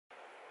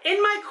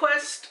In my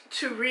quest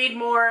to read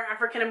more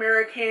African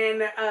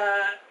American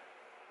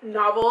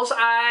novels,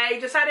 I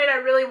decided I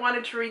really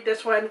wanted to read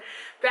this one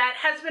that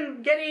has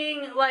been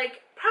getting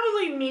like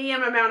probably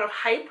medium amount of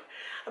hype,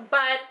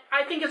 but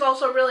I think is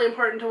also really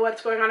important to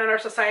what's going on in our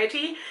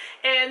society.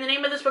 And the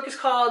name of this book is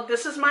called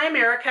This Is My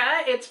America.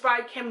 It's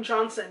by Kim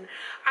Johnson.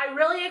 I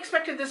really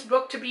expected this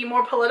book to be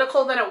more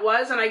political than it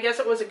was, and I guess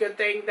it was a good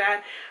thing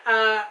that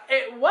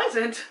it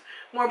wasn't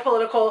more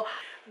political.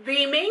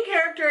 The main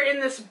character in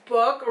this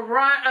book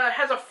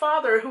has a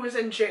father who is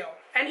in jail,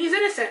 and he's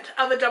innocent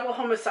of a double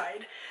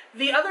homicide.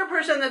 The other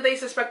person that they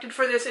suspected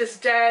for this is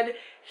dead.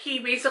 He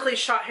basically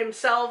shot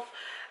himself,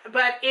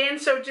 but in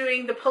so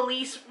doing, the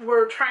police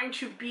were trying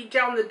to beat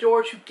down the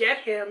door to get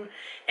him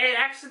and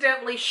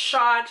accidentally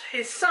shot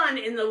his son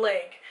in the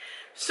leg.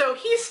 So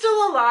he's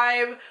still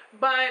alive,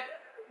 but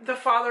the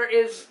father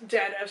is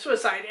dead of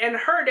suicide, and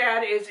her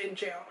dad is in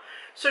jail.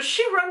 So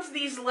she runs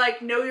these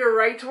like know your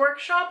rights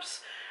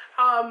workshops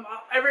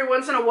every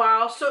once in a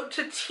while, so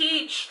to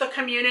teach the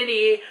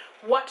community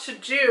what to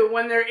do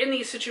when they're in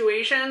these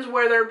situations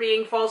where they're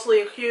being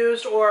falsely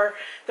accused or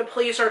the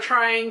police are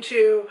trying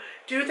to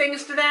do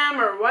things to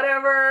them or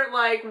whatever.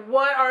 Like,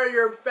 what are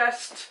your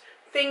best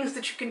things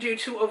that you can do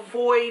to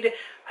avoid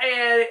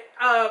a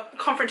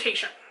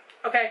confrontation,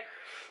 okay?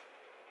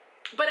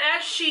 But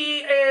as she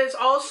is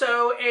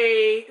also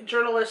a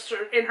journalist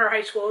in her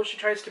high school, she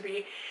tries to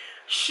be,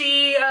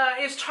 she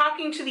is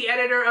talking to the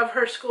editor of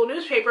her school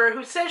newspaper,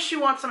 who says she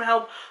wants some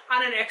help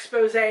on an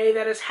expose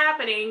that is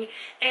happening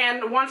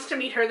and wants to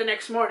meet her the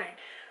next morning.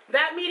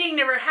 That meeting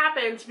never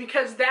happens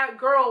because that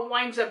girl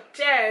winds up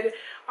dead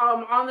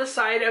on the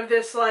side of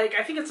this, like,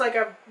 I think it's like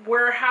a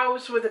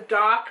warehouse with a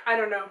dock, I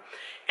don't know.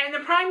 And the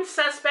prime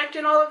suspect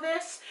in all of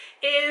this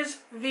is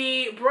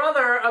the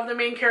brother of the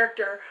main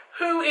character,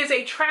 who is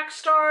a track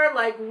star,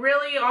 like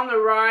really on the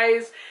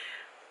rise,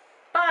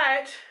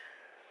 but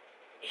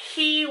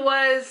he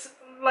wasn't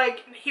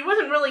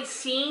really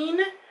seen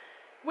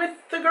with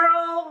the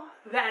girl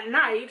that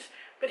night,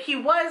 but he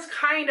was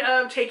kind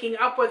of taking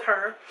up with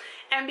her.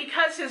 And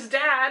because his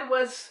dad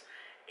was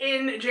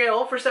in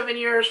jail for 7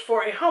 years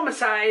for a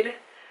homicide,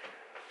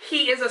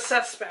 he is a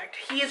suspect.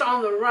 He's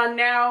on the run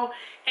now,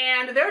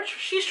 and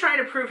she's trying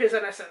to prove his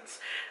innocence,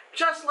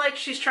 just like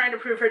she's trying to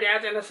prove her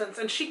dad's innocence.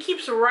 And she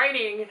keeps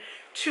writing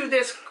to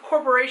this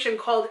corporation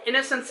called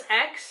Innocence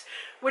X,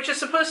 which is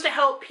supposed to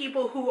help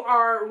people who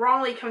are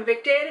wrongly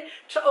convicted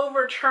to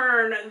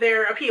overturn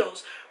their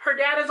appeals. Her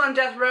dad is on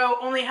death row,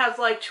 only has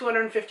like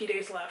 250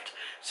 days left.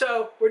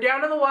 So we're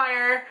down to the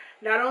wire.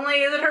 Not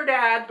only is it her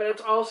dad, but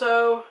it's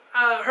also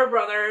her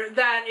brother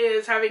that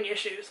is having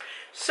issues.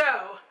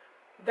 So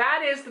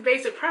that is the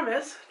basic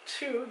premise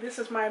to This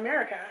Is My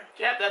America.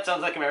 Yeah, that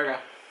sounds like America.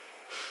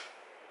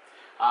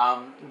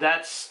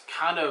 That's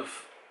kind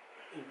of,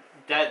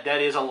 that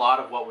is a lot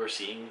of what we're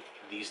seeing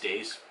these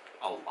days.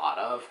 A lot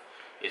of.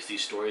 It's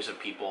these stories of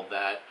people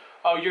that,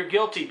 oh, you're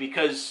guilty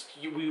because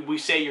we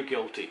say you're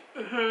guilty.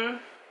 Mm-hmm.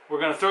 We're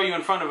going to throw you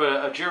in front of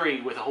a jury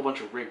with a whole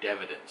bunch of rigged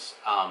evidence.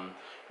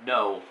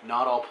 No,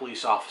 not all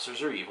police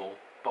officers are evil,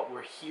 but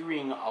we're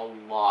hearing a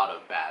lot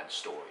of bad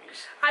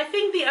stories. I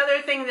think the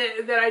other thing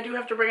that I do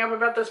have to bring up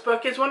about this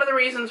book is one of the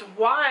reasons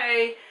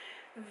why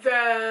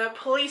the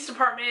police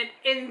department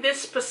in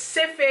this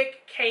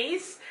specific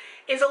case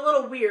is a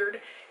little weird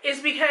is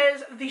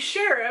because the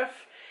sheriff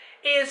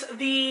is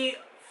the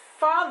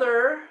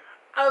father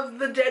of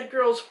the dead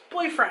girl's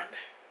boyfriend.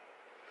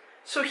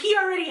 So he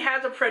already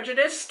has a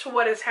prejudice to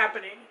what is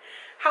happening.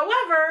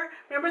 However,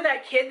 remember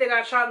that kid that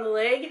got shot in the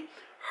leg?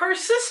 Her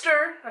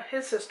sister,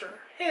 his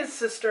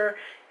sister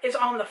is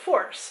on the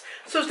force.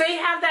 So they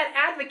have that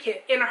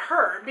advocate in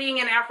her, being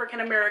an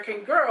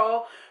African-American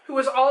girl who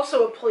is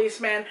also a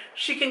policeman.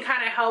 She can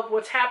kind of help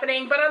what's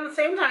happening, but at the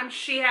same time,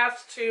 she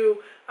has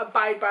to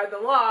abide by the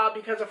law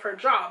because of her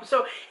job.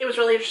 So it was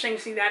really interesting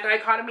to see that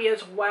dichotomy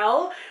as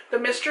well. The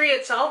mystery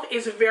itself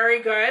is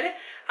very good.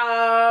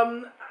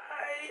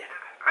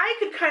 I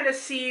could kind of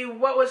see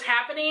what was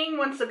happening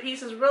once the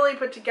pieces really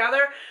put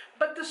together,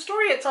 but the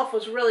story itself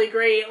was really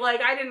great.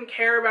 Like, I didn't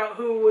care about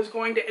who was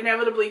going to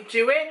inevitably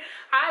do it.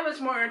 I was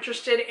more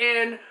interested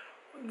in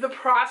the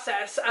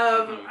process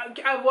of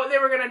what they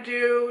were going to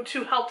do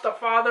to help the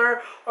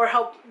father or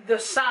help the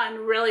son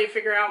really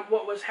figure out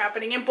what was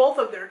happening in both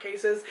of their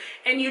cases.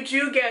 And you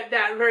do get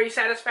that very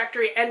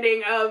satisfactory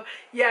ending of,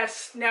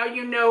 yes, now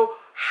you know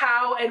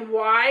how and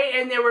why.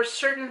 And there were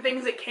certain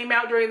things that came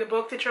out during the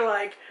book that you're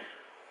like,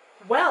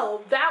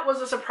 well, that was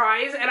a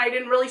surprise, and I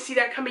didn't really see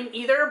that coming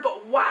either,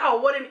 but wow,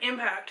 what an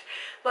impact.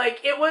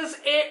 Like, because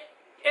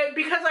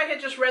I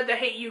had just read The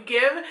Hate You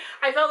Give,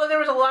 I felt that there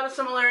was a lot of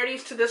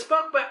similarities to this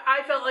book, but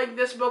I felt like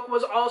this book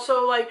was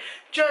also like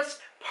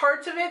just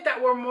parts of it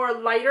that were more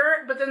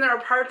lighter, but then there are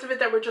parts of it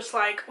that were just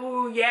like,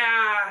 ooh,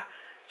 yeah,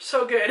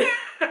 so good.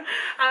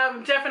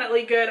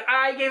 Definitely good.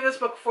 I gave this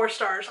book 4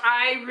 stars.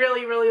 I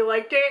really, really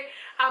liked it.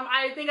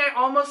 I think I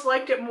almost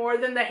liked it more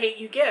than The Hate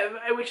You Give,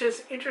 which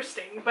is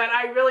interesting, but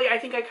I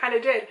think I kind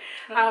of did.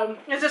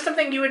 Is this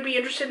something you would be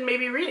interested in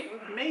maybe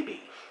reading?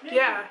 Maybe.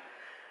 Yeah.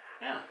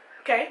 Yeah.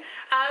 Okay.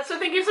 So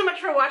thank you so much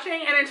for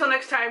watching, and until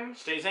next time,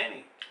 Stay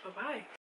zany. bye-bye.